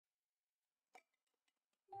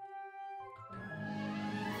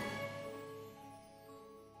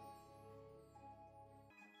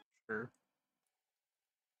Or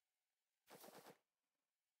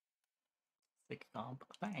thick comp.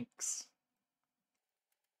 Thanks.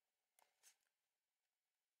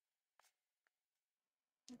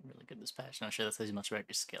 Really good this patch. Not sure that says you much about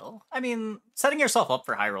your skill. I mean, setting yourself up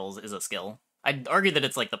for high rolls is a skill. I'd argue that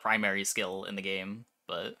it's like the primary skill in the game,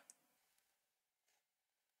 but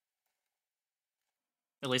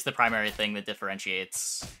at least the primary thing that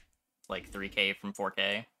differentiates like 3K from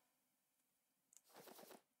 4K.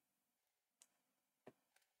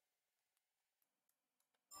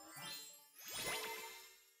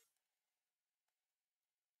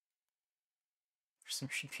 Some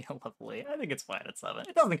should be a level 8. I think it's fine at 7.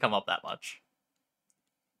 It doesn't come up that much.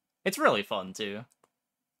 It's really fun too.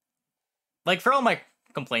 Like for all my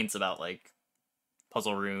complaints about like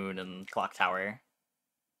Puzzle Rune and Clocktower,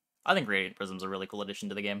 I think Radiant Prism's a really cool addition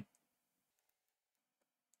to the game.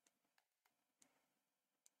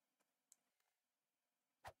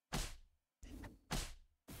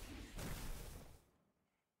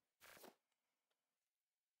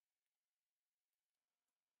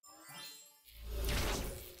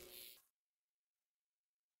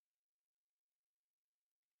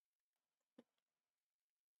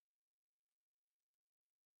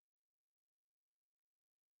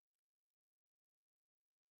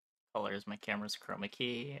 Colors, my camera's chroma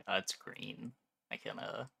key. It's green. I can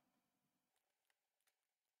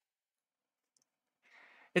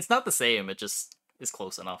It's not the same, it just is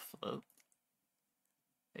close enough that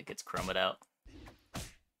it gets chromed out.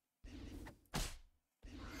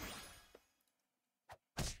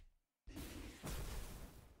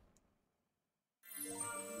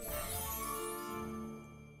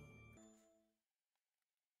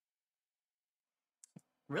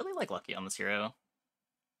 Really like Lucky on this hero.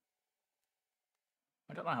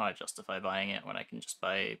 I don't know how I justify buying it when I can just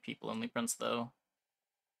buy people-only prints, though.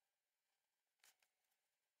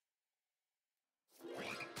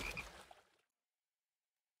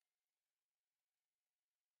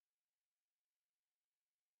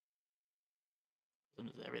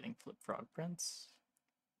 Does everything flip frog prints?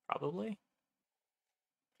 Probably.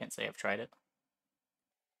 Can't say I've tried it.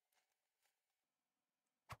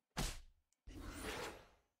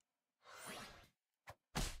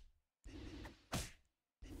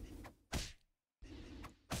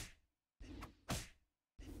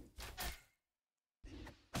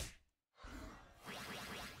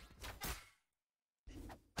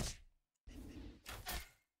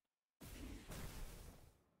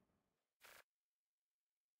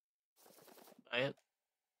 Buy it.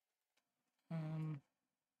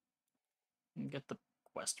 Get the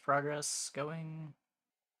quest progress going.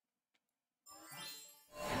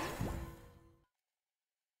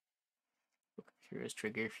 Hero's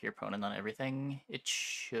trigger for your opponent on everything. It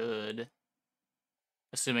should.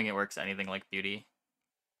 Assuming it works anything like beauty.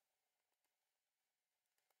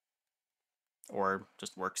 Or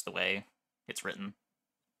just works the way it's written.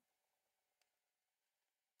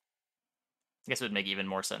 I guess it would make even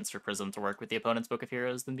more sense for Prism to work with the opponent's Book of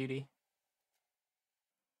Heroes than beauty.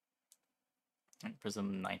 And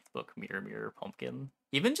Prism 9th book, Mirror Mirror Pumpkin.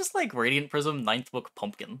 Even just like Radiant Prism 9th book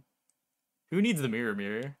Pumpkin. Who needs the Mirror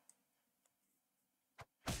Mirror?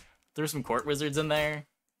 There's some court wizards in there.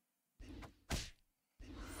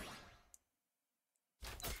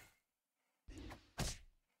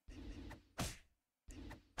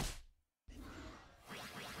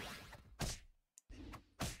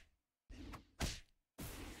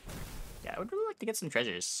 Yeah, I would really like to get some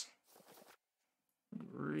treasures.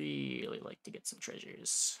 Really like to get some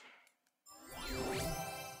treasures.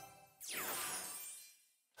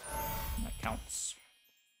 That counts.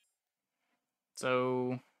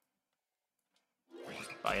 So, just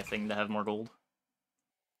buy a thing to have more gold.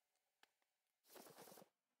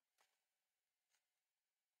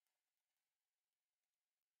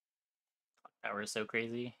 Clocktower is so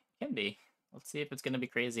crazy. Can be. Let's see if it's going to be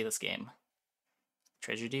crazy this game.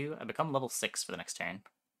 Treasure due? I become level 6 for the next turn.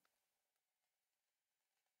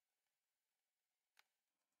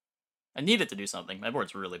 I need it to do something. My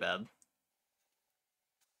board's really bad.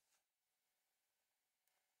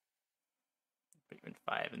 But even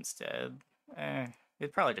 5 instead.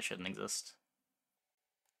 It probably just shouldn't exist.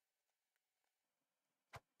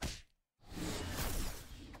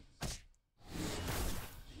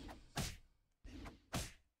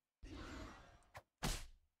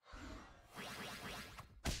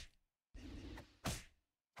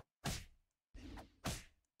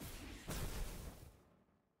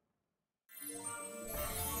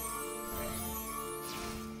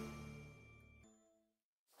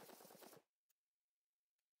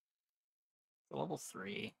 Level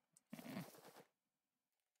 3.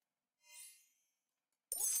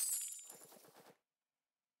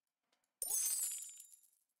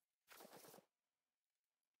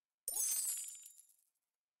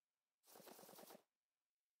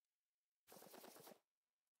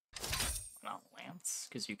 chance,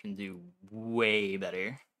 because you can do way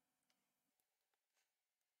better.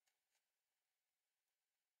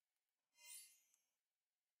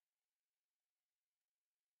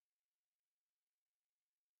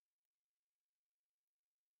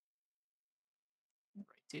 Right,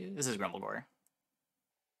 dude. This is Grumblegore.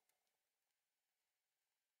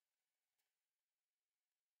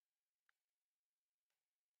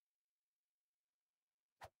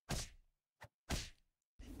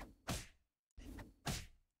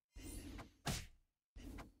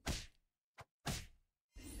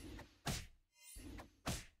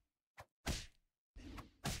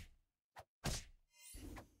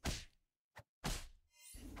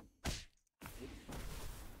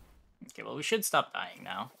 Okay, well, we should stop dying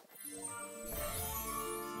now.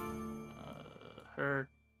 Her.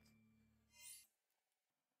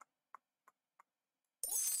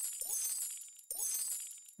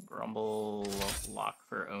 Grumble, lock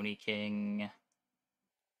for Oni King.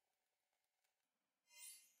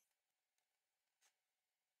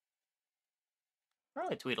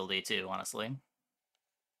 Probably Tweedledee too, honestly.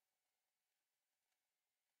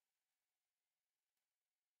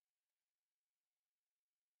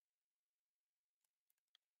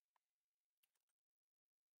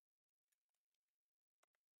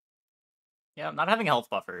 Yeah, not having a health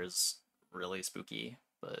buffer is really spooky,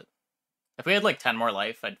 but if we had like 10 more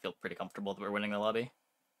life, I'd feel pretty comfortable that we're winning the lobby.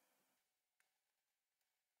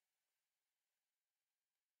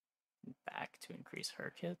 Back to increase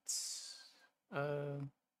her kits.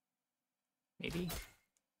 Maybe?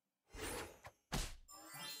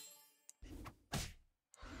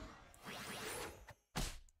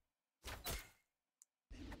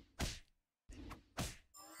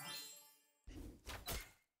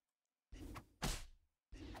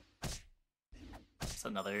 It's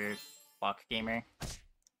another block gamer.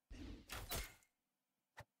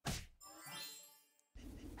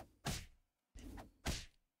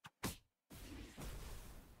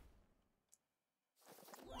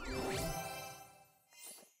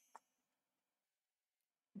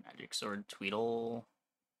 Magic Sword Tweedle.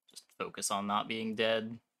 Just focus on not being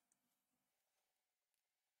dead.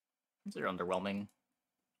 These are underwhelming.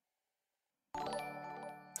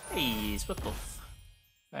 Hey, Swiftwolf.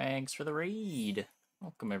 Thanks for the raid.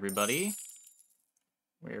 Welcome, everybody.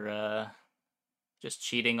 We're, just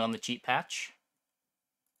cheating on the cheat patch.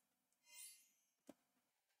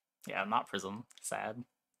 Yeah, not Prism. Sad.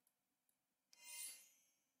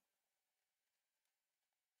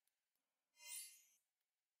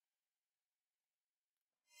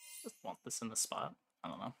 Just want this in the spot. I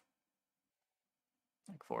don't know.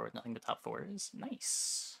 Like 4 with nothing but top 4s.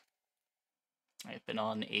 Nice. I've been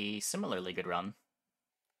on a similarly good run.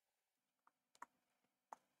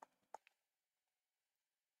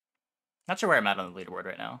 Not sure where I'm at on the leaderboard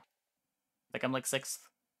right now. I think I'm like 6th.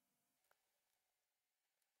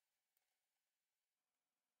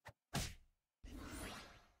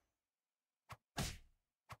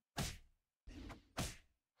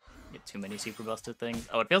 Get too many super busted things.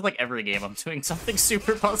 Oh, it feels like every game I'm doing something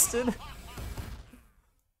super busted.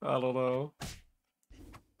 I don't know.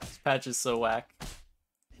 This patch is so whack.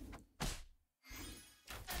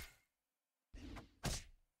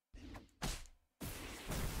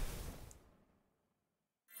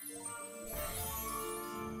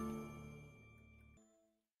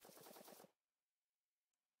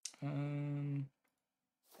 I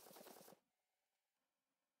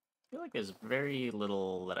feel like there's very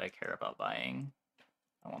little that I care about buying.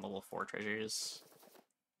 I want level 4 treasures.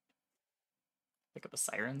 Pick up a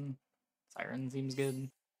Siren. Siren seems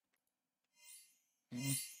good.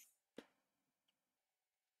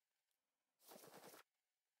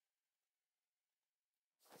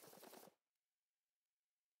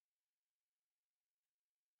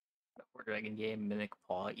 War Dragon game, Mimic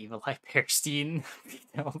Paw, Evil Eye Perstein.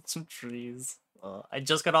 Beat down some trees. I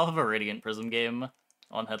just got off of a Radiant Prism game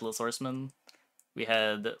on Headless Horseman. We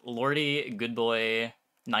had Lordy, Good Boy,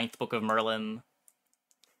 Ninth Book of Merlin.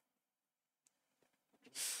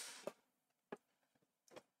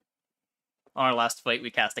 On our last fight,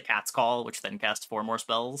 we cast a Cat's Call, which then cast 4 more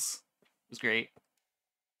spells. It was great.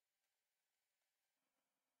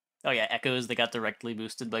 Oh yeah, Echoes, they got directly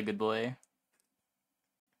boosted by Good Boy.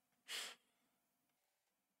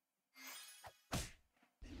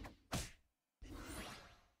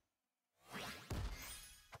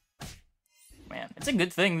 Man, it's a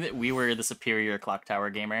good thing that we were the superior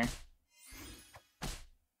Clocktower gamer.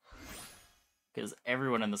 Because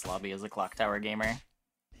everyone in this lobby is a Clocktower gamer.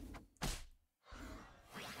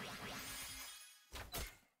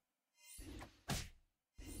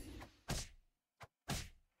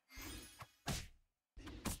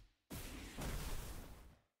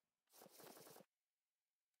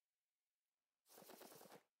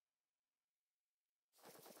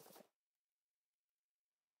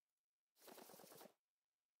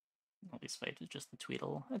 This fight is just the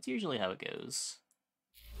Tweedle. That's usually how it goes.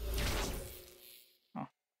 Oh.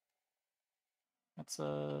 That's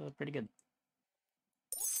pretty good.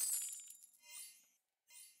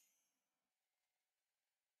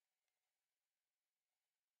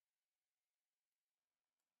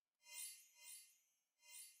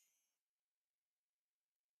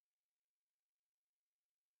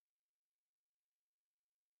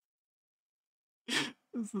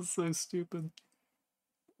 This is so stupid.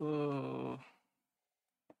 Oh.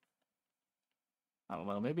 I don't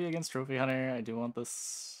know, maybe against Trophy Hunter, I do want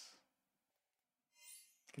this.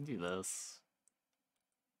 I can do this.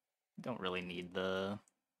 I don't really need the...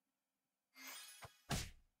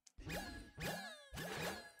 Okay,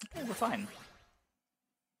 we're fine.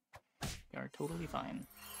 We are totally fine.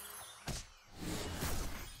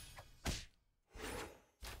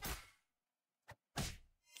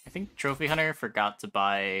 I think Trophy Hunter forgot to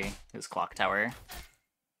buy his Clocktower.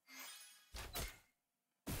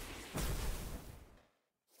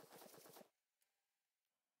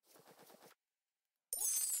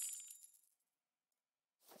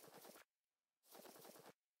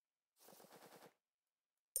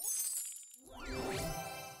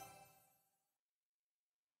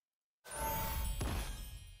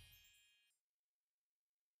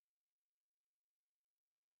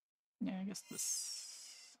 Yeah, I guess this...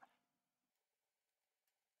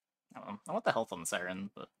 I don't know. I want the health on the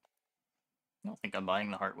Siren, but I don't think I'm buying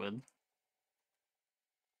the Heartwood.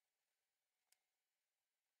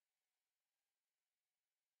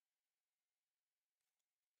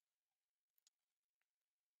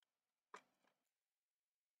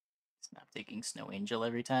 Snap taking Snow Angel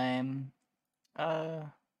every time.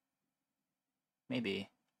 Maybe.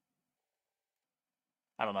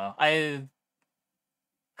 I don't know.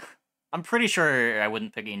 I'm pretty sure I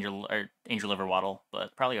wouldn't pick Angel over Waddle,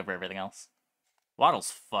 but probably over everything else.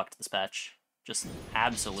 Waddle's fucked this patch. Just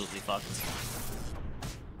absolutely fucked.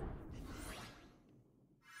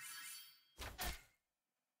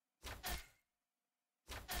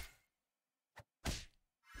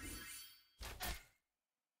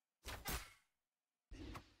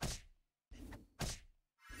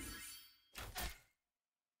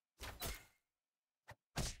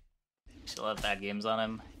 Still have bad games on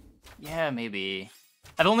him. Yeah, maybe.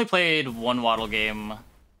 I've only played one Waddle game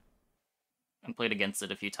and played against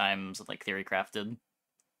it a few times, like Theory Crafted.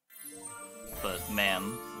 But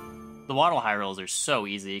man, the Waddle high rolls are so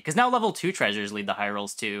easy. Because now level 2 treasures lead the high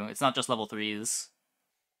rolls too. It's not just level 3s.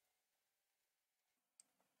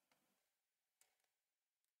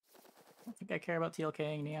 I don't think I care about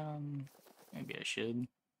TLKing Neon. Maybe I should.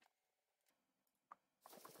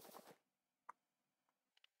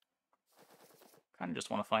 Kind of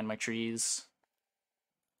just want to find my trees.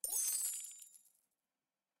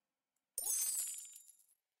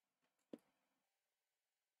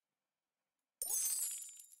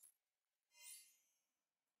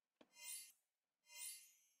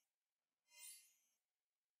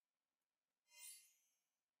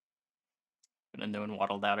 Been a known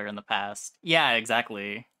Waddle doubter in the past. Yeah,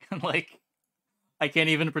 exactly. Like, I can't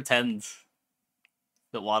even pretend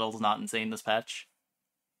that Waddle's not insane this patch.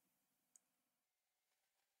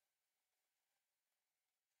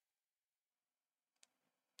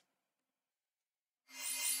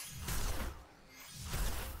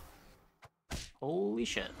 Holy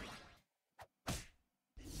shit.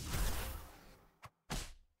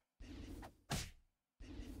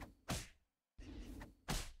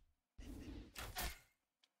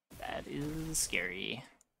 That is scary.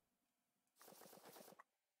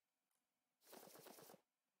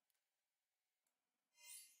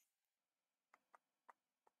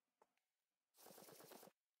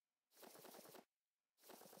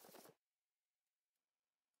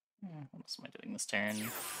 What else am I doing this turn?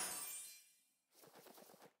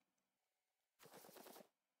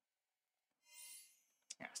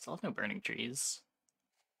 Yeah, I still have no burning trees.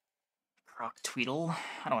 Croc Tweedle.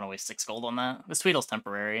 I don't want to waste 6 gold on that. This Tweedle's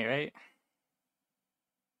temporary, right?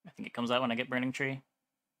 I think it comes out when I get burning tree.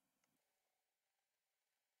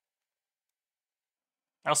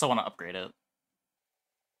 I also want to upgrade it.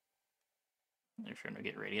 If you're gonna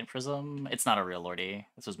get Radiant Prism, it's not a real Lordy.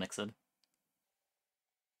 This was mixed. I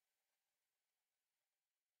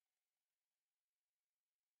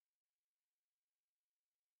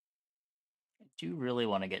do really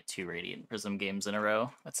want to get 2 Radiant Prism games in a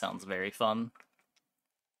row. That sounds very fun.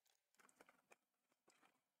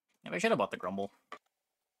 Maybe I should have bought the Grumble.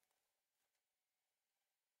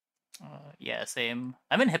 Yeah, same.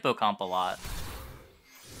 I'm in Hippocamp a lot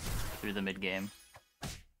through the mid game.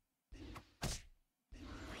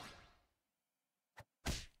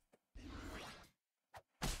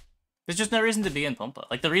 There's just no reason to be in Pumpa.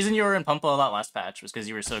 Like, the reason you were in Pumpa that last patch was because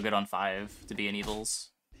you were so good on 5 to be in Evils.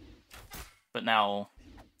 But now,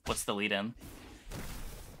 what's the lead-in?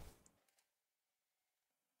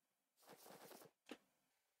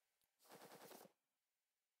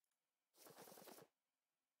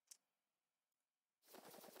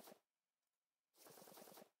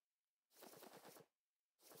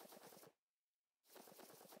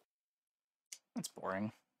 That's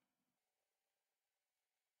boring.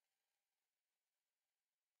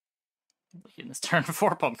 In this turn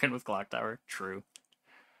before Pumpkin with Clocktower. True.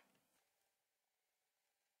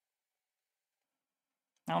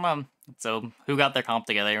 I don't know. So, who got their comp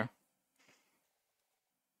together?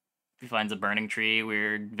 He finds a burning tree,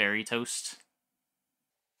 weird, very toast.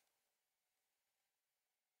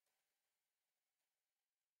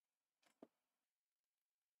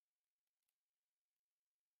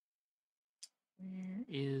 Where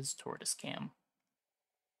is Tortoise Cam?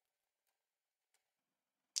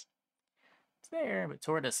 It's there, but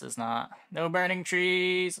Tortoise is not. No burning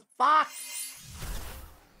trees. Fuck!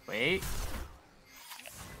 Wait.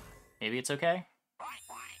 Maybe it's okay?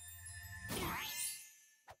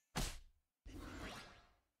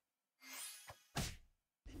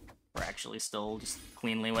 We're actually still just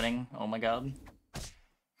cleanly winning. Oh my god.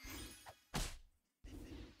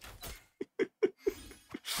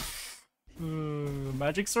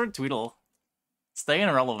 Magic Sword Tweedle. Staying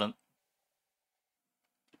irrelevant.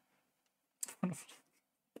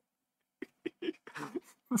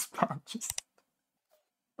 This part just...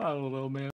 I don't know, man.